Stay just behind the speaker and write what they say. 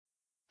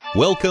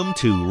Welcome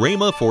to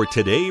Rhema for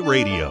Today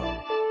Radio.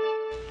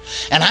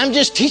 And I'm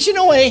just teaching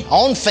away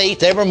on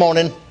faith every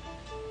morning.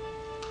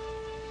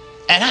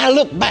 And I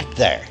look back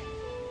there.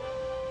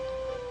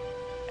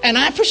 And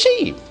I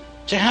perceive.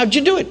 So how'd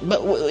you do it?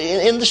 But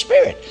in the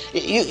Spirit.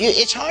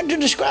 It's hard to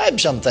describe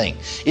something.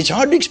 It's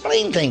hard to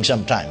explain things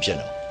sometimes, you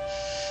know.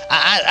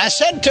 I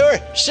said to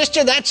her,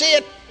 "Sister, that's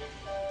it.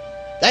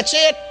 That's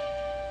it."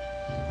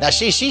 Now,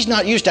 see, she's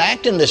not used to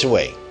acting this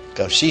way,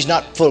 because she's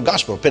not full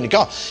gospel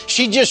Pentecost.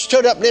 She just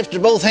stood up,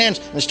 lifted both hands,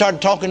 and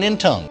started talking in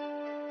tongues.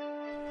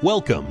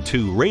 Welcome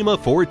to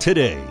Rhema for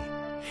Today.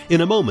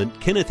 In a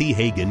moment, Kenneth E.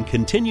 Hagin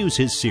continues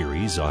his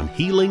series on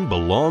Healing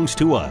Belongs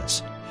to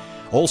Us.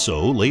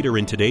 Also, later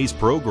in today's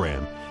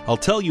program, I'll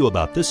tell you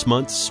about this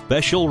month's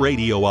special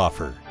radio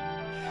offer.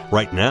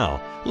 Right now,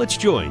 let's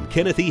join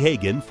Kenneth E.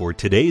 Hagin for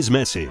today's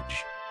message.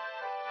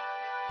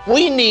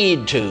 We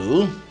need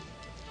to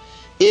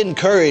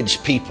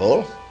encourage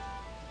people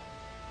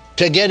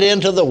to get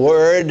into the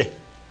Word,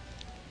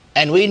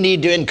 and we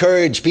need to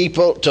encourage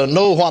people to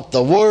know what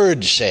the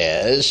Word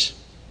says,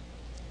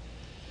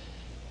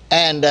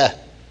 and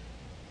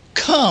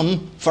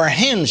come for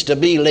hands to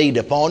be laid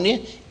upon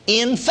you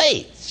in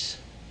faith.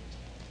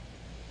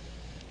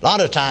 A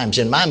lot of times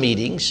in my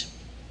meetings,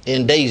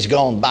 in days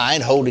gone by,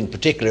 and holding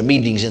particular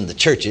meetings in the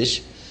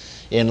churches,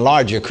 in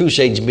larger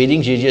crusades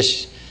meetings,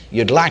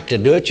 you'd like to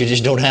do it, you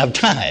just don't have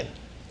time.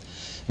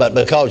 But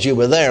because you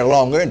were there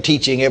longer and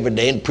teaching every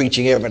day and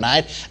preaching every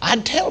night,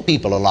 I'd tell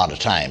people a lot of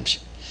times,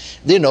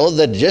 you know,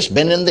 that just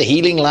been in the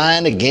healing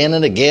line again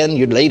and again,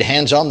 you'd laid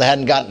hands on, they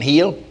hadn't gotten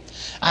healed.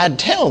 I'd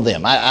tell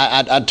them,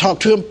 I'd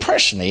talk to them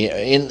personally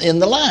in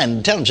the line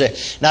and tell them, say,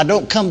 now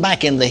don't come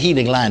back in the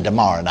healing line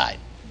tomorrow night.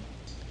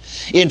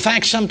 In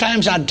fact,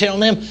 sometimes I'd tell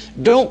them,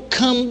 don't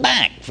come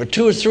back for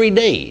 2 or 3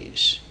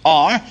 days.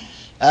 Or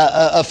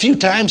a few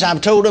times I've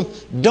told them,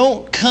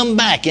 don't come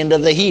back into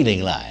the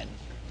healing line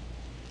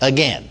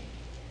again.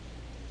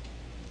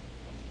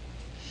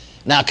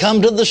 Now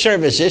come to the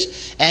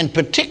services, and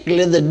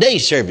particularly the day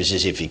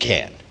services if you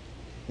can.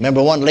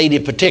 Remember one lady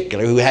in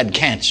particular who had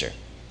cancer.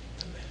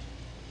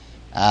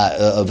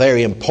 A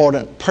very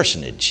important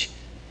personage.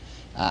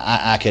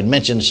 I could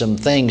mention some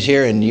things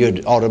here and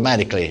you'd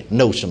automatically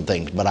know some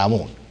things, but I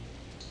won't,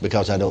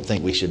 because I don't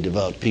think we should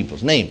divulge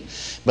people's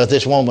names. But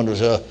this woman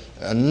was a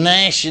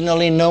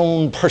nationally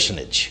known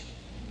personage.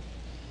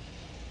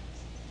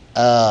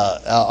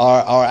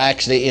 Or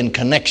actually in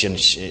connection.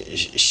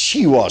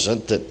 She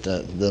wasn't, that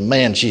the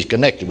man she's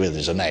connected with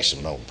is a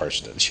national known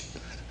personage.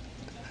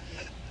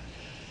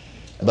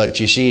 But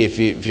you see, if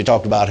you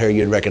talked about her,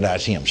 you'd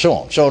recognize him. So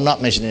on. So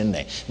not mentioning the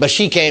name. But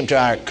she came to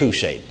our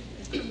crusade.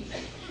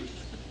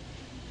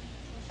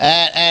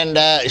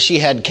 And she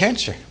had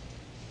cancer.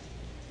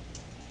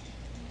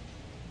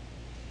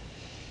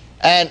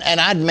 And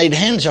I'd made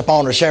hands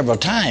upon her several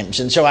times.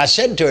 And so I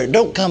said to her,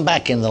 don't come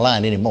back in the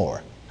line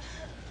anymore.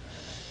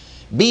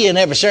 Be in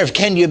every service.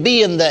 Can you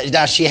be in the...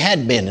 Now, she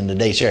had been in the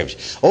day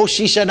service. Oh,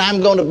 she said,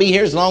 I'm going to be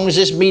here as long as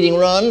this meeting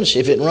runs.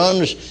 If it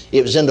runs,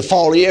 it was in the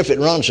fall year. If it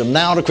runs from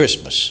now to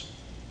Christmas.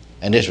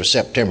 And this was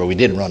September. We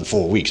didn't run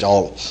 4 weeks.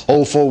 Whole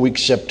 4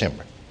 weeks of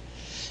September.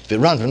 If it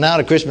runs from now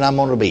to Christmas, I'm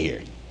going to be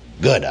here.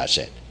 Good, I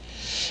said.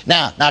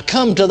 Now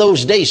come to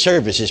those day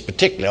services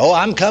particularly. Oh,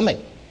 I'm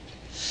coming.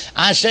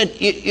 I said,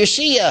 you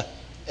see,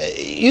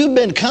 you've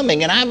been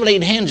coming, and I've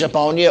laid hands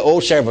upon you,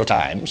 several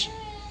times.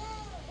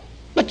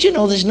 But, you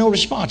know, there's no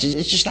response.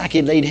 It's just like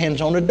you laid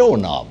hands on a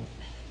doorknob.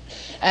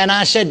 And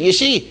I said, you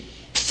see,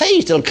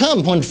 faith will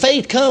come. When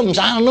faith comes,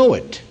 I'll know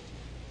it.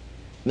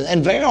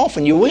 And very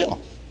often you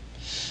will.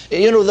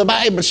 You know, the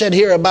Bible said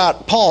here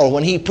about Paul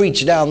when he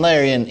preached down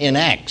there in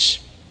Acts,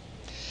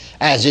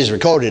 as is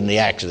recorded in the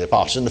Acts of the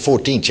Apostles, in the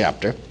 14th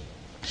chapter,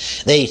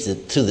 the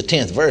 8th to the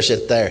 10th verse,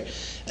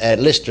 at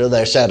Lystra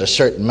there sat a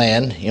certain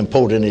man,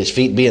 impotent in his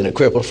feet, being a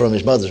cripple from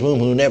his mother's womb,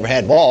 who never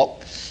had walked.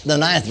 The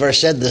 9th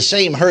verse said, the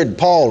same heard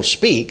Paul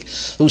speak,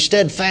 who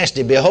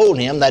steadfastly behold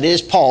him, that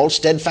is, Paul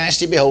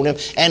steadfastly behold him,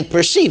 and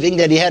perceiving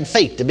that he had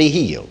faith to be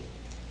healed,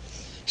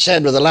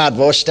 said with a loud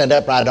voice, stand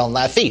upright on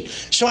thy feet.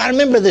 So I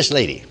remember this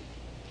lady.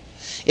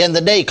 In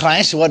the day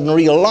class, it wasn't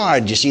real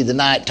large. You see, the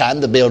night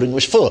time, the building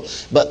was full.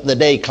 But the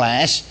day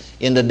class,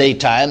 in the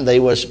daytime, there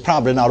was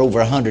probably not over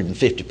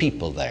 150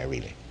 people there,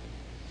 really.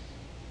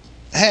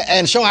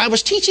 And so I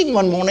was teaching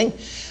one morning.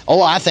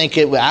 I think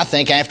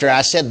after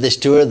I said this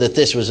to her, that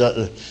this was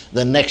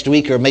the next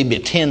week or maybe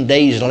 10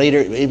 days later.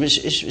 It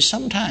was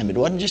some time. It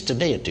wasn't just a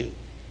day or two.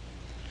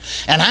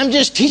 And I'm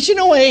just teaching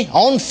away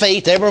on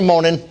faith every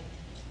morning.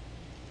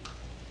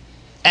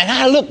 And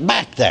I look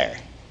back there.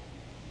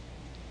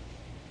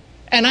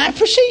 And I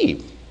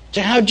perceive.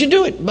 So how'd you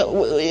do it? But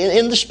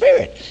in the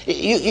Spirit.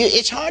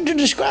 It's hard to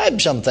describe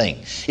something.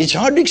 It's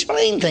hard to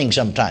explain things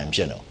sometimes,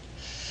 you know.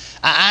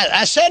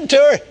 I said to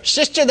her,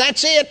 sister,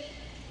 that's it.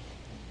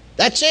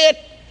 That's it.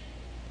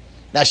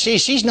 Now, see,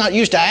 she's not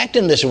used to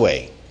acting this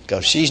way,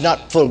 because she's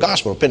not full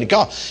gospel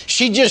Pentecost.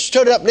 She just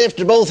stood up,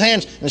 lifted both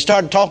hands, and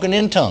started talking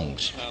in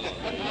tongues.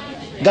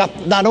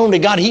 not only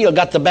got healed,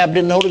 got the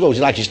baptism in the Holy Ghost.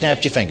 It's like you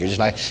snapped your fingers. It's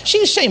like, see,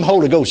 the same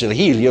Holy Ghost will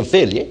heal you,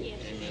 fill you.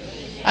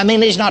 I mean,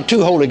 there's not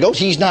two Holy Ghosts.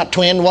 He's not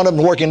twin. One of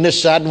them working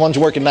this side and one's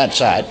working that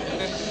side.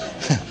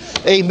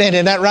 Amen.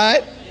 Isn't that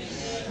right?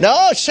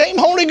 No, it's same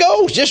Holy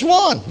Ghost. Just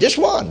one. Just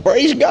one.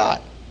 Praise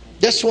God.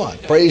 Just one.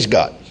 Praise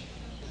God.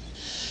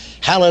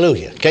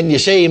 Hallelujah. Can you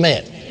say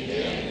amen?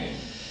 Amen.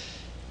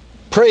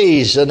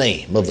 Praise the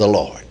name of the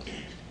Lord.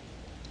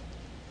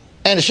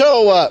 And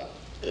so,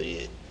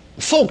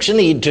 folks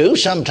need to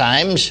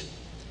sometimes,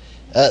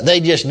 they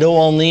just know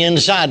on the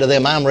inside of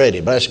them, I'm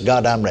ready. Bless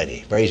God, I'm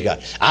ready. Praise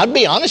God. I'll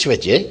be honest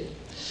with you.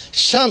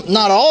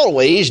 Not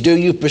always do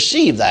you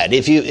perceive that.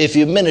 If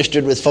you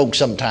ministered with folks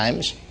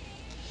sometimes,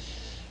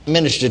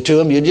 minister to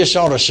them, you just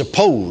sort of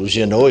suppose,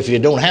 if you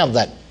don't have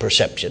that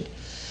perception,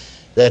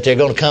 that they're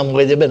going to come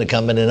with you, but they're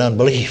coming in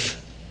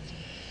unbelief.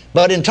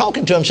 But in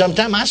talking to them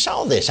sometime, I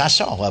saw this.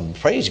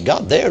 Praise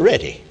God, they're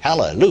ready.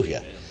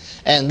 Hallelujah.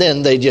 And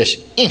then they just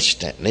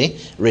instantly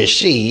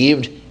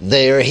received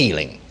their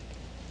healing.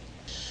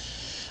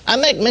 I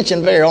make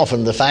mention very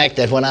often the fact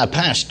that when I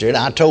pastored,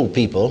 I told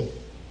people,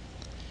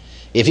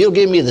 if you'll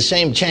give me the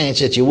same chance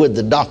that you would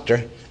the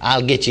doctor,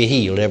 I'll get you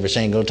healed every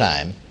single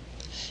time.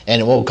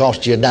 And it won't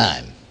cost you a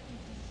dime.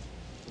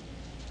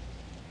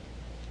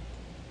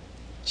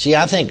 See,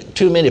 I think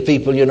too many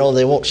people,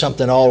 they want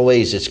something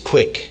always that's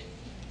quick.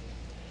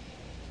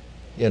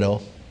 They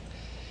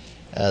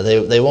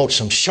want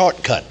some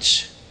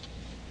shortcuts.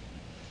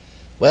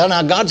 Well,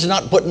 now, God's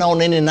not putting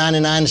on any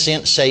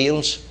 99-cent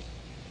sales.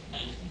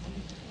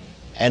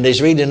 And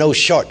there's really no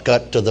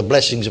shortcut to the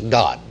blessings of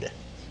God.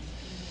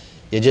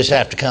 You just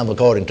have to come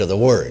according to the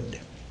Word.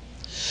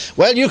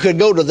 Well, you could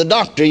go to the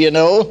doctor,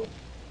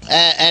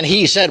 and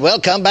he said, well,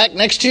 come back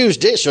next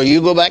Tuesday. So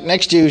you go back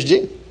next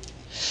Tuesday.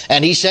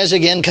 And he says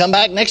again, come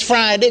back next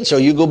Friday. So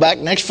you go back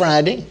next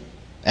Friday.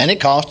 And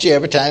it costs you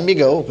every time you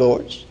go, of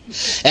course.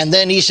 And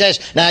then he says,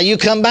 now you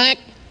come back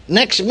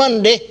next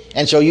Monday.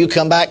 And so you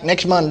come back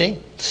next Monday.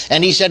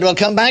 And he said, well,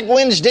 come back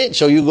Wednesday.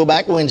 So you go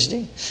back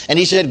Wednesday. And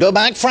he said, go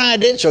back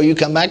Friday. So you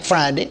come back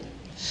Friday.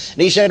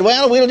 And he said,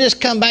 well, we'll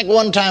just come back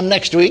one time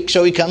next week.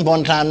 So he comes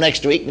one time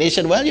next week. And he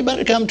said, well, you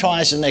better come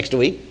twice the next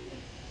week.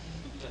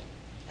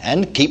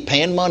 And keep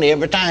paying money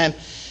every time.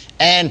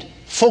 And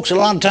folks a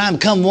lot of time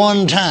come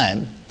one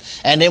time.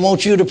 And they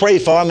want you to pray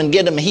for them and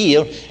get them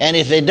healed. And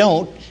if they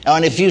don't,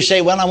 and if you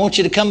say, well, I want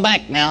you to come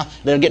back now,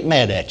 they'll get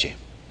mad at you.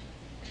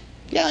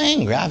 Yeah,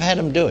 angry. I've had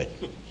them do it.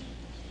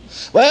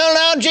 Well,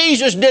 now,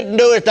 Jesus didn't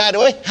do it that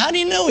way. How do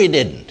you know he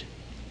didn't?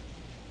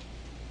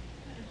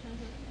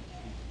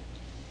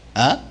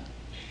 Huh?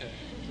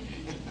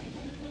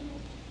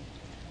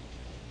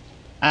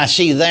 I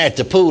see there at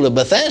the pool of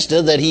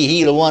Bethesda that he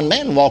healed one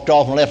man and walked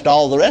off and left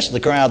all the rest of the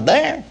crowd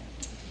there.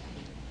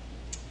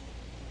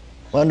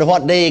 Wonder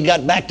what day he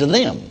got back to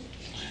them.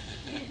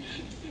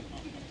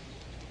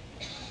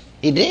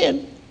 He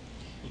did.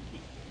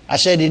 I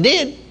said he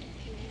did.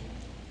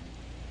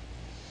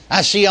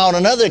 I see on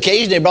another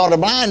occasion they brought a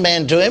blind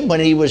man to him when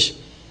he was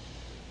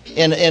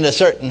in a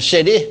certain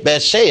city,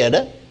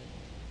 Bethsaida.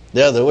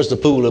 The other was the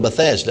pool of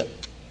Bethesda.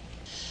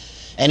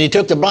 And he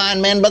took the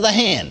blind man by the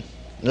hand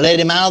and led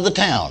him out of the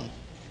town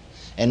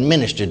and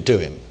ministered to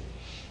him.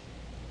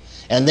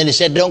 And then he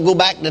said, don't go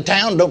back to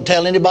town. Don't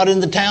tell anybody in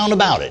the town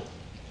about it.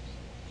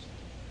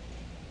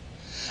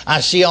 I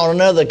see on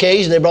another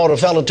occasion they brought a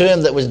fellow to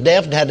him that was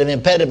deaf and had an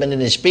impediment in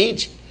his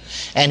speech.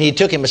 And he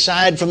took him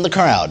aside from the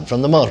crowd,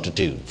 from the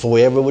multitude, before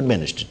he ever would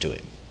minister to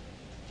him.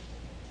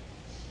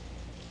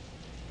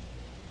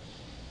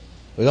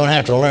 We're going to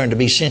have to learn to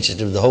be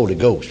sensitive to the Holy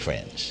Ghost,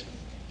 friends.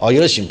 Are you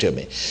listening to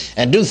me?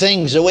 And do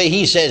things the way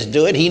he says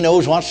do it. He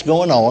knows what's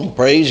going on.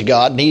 Praise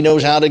God. And he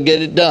knows how to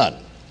get it done.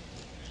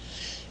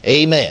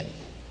 Amen.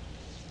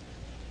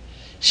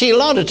 See, a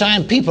lot of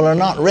time people are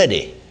not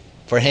ready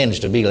for hands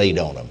to be laid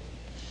on them.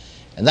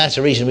 And that's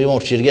the reason we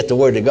want you to get the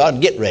Word of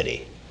God. Get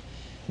ready.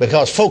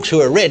 Because folks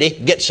who are ready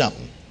get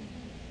something.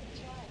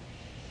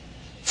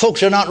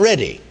 Folks are not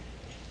ready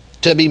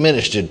to be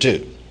ministered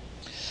to.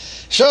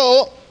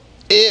 So,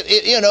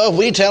 if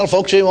we tell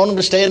folks we want them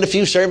to stay in a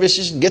few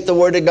services and get the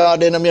Word of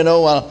God in them,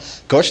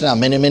 of course now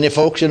many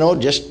folks,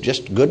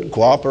 just good,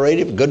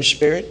 cooperative, good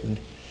spirit, and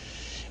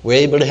we're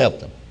able to help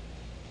them.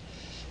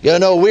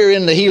 We're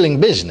in the healing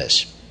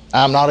business.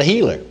 I'm not a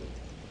healer.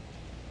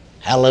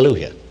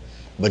 Hallelujah.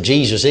 But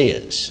Jesus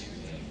is.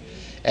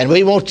 And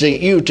we want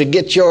you to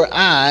get your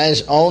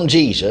eyes on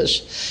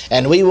Jesus.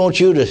 And we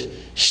want you to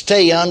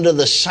stay under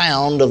the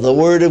sound of the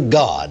Word of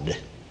God.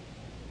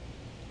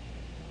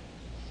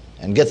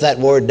 And get that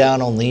Word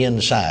down on the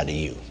inside of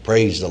you.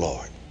 Praise the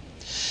Lord.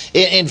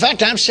 In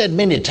fact, I've said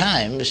many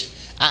times,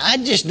 I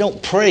just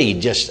don't pray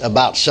just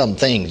about some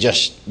things,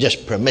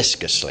 just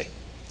promiscuously.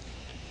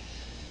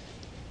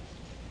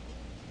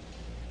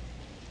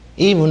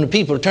 Even when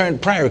people turn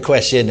prayer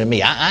requests into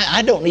me,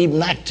 I don't even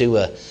like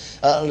to...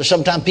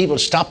 sometimes people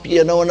stop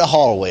you, in the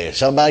hallway.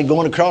 Somebody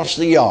going across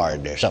the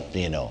yard or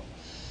something,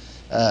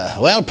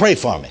 well, pray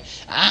for me.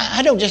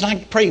 I don't just like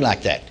to pray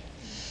like that.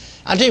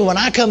 I tell you, when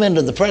I come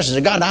into the presence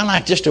of God, I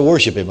like just to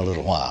worship Him a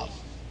little while.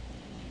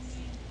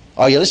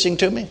 Are you listening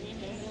to me?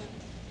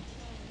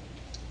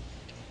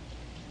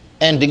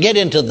 And to get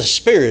into the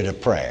spirit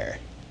of prayer.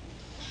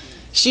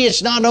 See,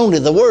 it's not only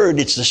the Word,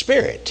 it's the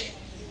Spirit.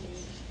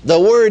 The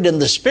Word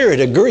and the Spirit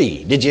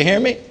agree. Did you hear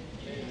me?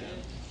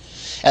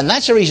 And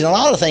that's the reason a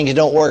lot of things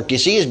don't work, you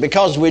see, is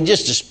because we're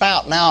just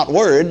spouting out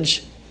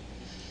words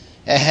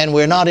and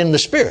we're not in the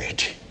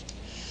Spirit.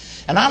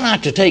 And I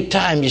like to take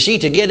time, you see,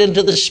 to get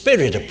into the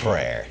spirit of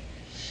prayer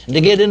and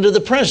to get into the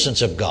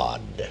presence of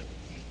God.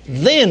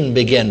 Then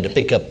begin to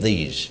pick up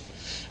these.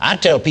 I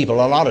tell people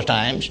a lot of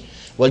times,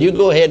 well, you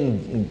go ahead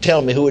and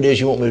tell me who it is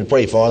you want me to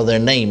pray for, their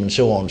name and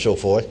so on and so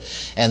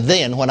forth. And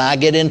then when I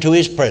get into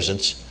His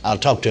presence, I'll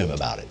talk to Him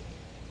about it.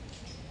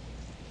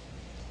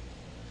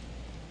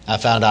 I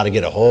found out to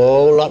get a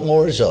whole lot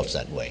more results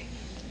that way.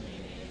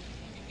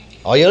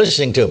 Are you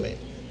listening to me?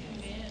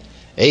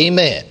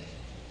 Amen.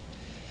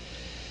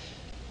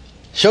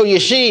 So you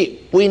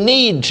see, we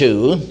need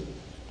to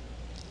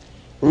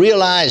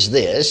realize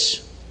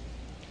this,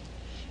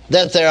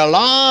 that there are a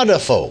lot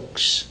of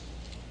folks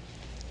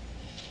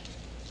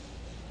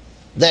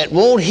that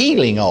want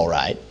healing all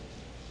right,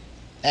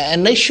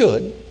 and they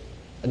should.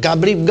 I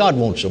believe God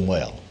wants them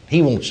well.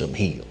 He wants them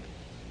healed.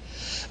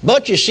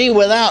 But you see,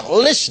 without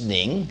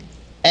listening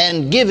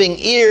and giving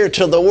ear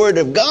to the Word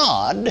of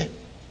God,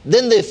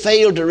 then they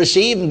fail to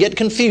receive and get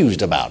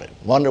confused about it.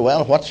 Wonder,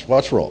 well,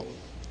 what's wrong?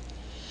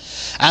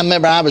 I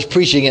remember I was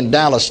preaching in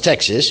Dallas,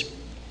 Texas.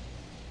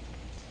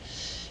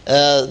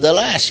 The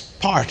last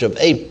part of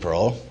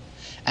April,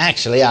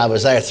 actually I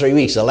was there 3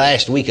 weeks, the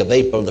last week of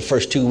April, the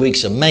first 2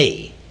 weeks of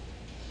May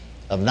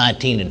of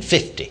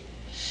 1950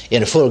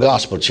 in a full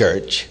gospel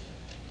church.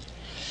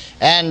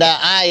 And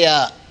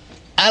I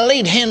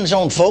laid hands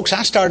on folks.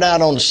 I started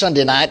out on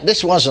Sunday night.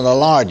 This wasn't a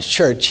large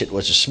church. It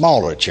was a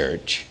smaller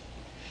church.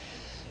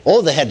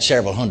 Oh, they had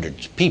several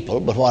hundred people,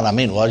 but what I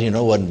mean was, it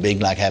wasn't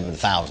big like having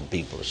 1,000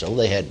 people or so.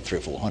 They had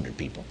 300 or 400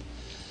 people.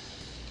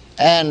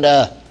 And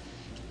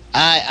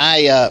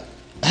I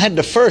had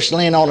the first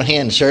laying on of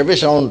hands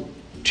service on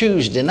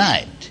Tuesday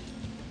night.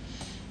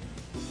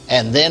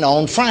 And then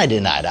on Friday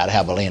night, I'd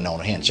have a laying on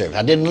of hands service.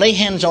 I didn't lay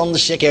hands on the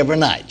sick every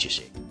night, you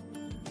see.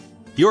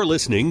 You're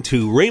listening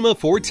to Rhema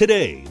for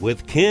Today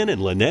with Ken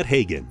and Lynette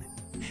Hagin.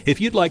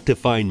 If you'd like to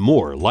find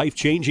more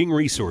life-changing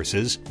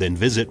resources, then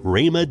visit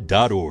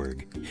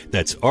rhema.org.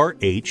 That's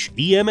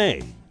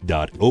RHEMA.org.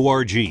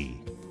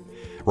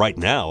 Right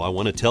now, I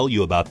want to tell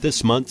you about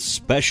this month's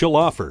special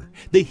offer,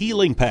 the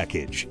Healing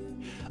Package.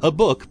 A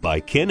book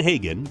by Ken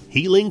Hagin,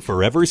 Healing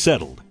Forever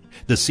Settled.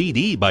 The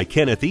CD by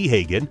Kenneth E.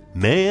 Hagin,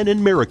 Man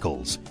and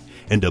Miracles.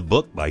 And a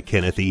book by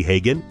Kenneth E.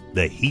 Hagin,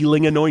 The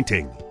Healing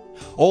Anointing.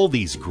 All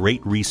these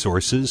great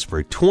resources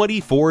for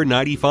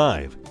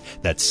 $24.95.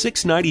 That's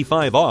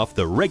 $6.95 off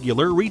the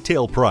regular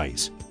retail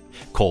price.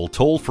 Call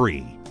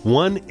toll-free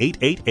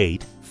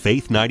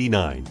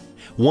 1-888-FAITH-99.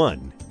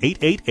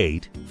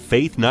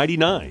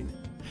 1-888-FAITH-99.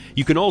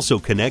 You can also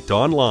connect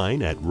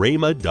online at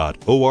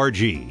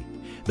rhema.org.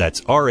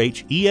 That's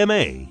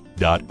RHEMA.org.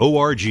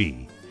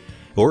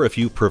 Or if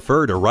you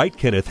prefer to write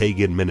Kenneth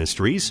Hagin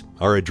Ministries,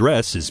 our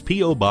address is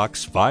P.O.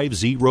 Box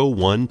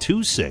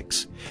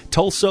 50126,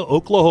 Tulsa,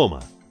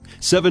 Oklahoma,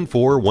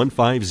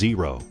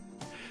 74150.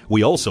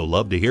 We also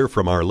love to hear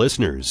from our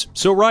listeners,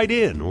 so write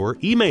in or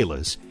email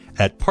us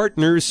at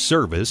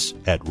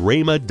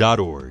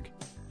partnersservice@rhema.org.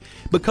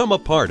 Become a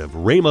part of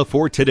Rhema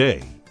for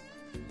Today.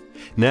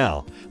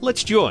 Now,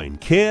 let's join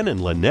Ken and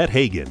Lynette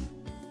Hagin.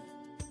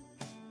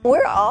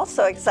 We're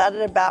also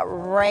excited about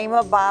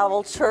Rhema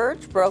Bible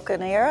Church,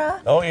 Broken Arrow,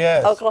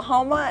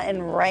 Oklahoma, and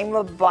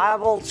Rhema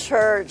Bible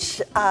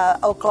Church,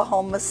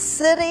 Oklahoma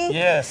City.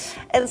 Yes.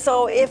 And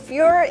so if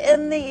you're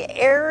in the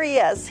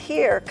areas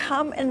here,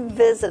 come and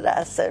visit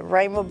us at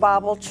Rhema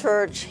Bible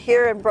Church.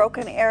 Here in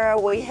Broken Arrow,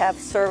 we have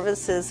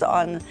services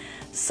on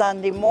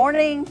Sunday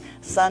morning,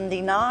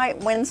 Sunday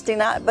night, Wednesday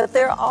night, but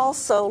they're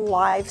also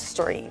live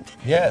streamed.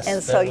 Yes,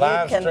 and so you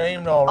live can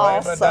streamed on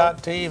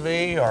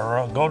Rhema.tv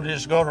or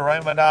just go to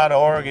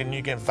Rhema.org and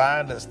you can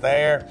find us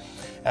there.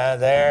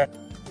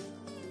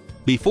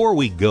 Before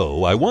we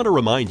go, I want to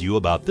remind you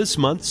about this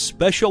month's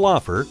special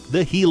offer,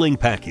 the Healing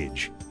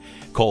Package.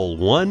 Call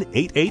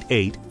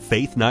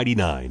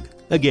 1-888-FAITH-99.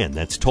 Again,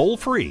 that's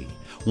toll-free,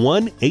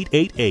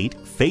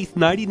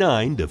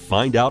 1-888-FAITH-99 to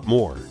find out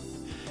more.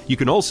 You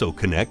can also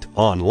connect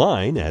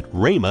online at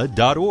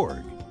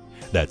rhema.org.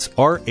 That's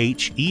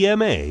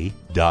RHEMA.org.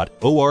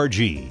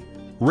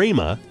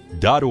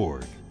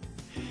 rhema.org.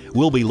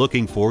 We'll be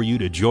looking for you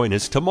to join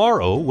us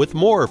tomorrow with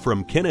more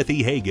from Kenneth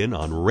E. Hagin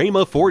on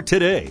Rhema for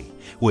Today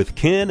with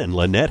Ken and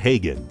Lynette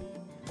Hagin.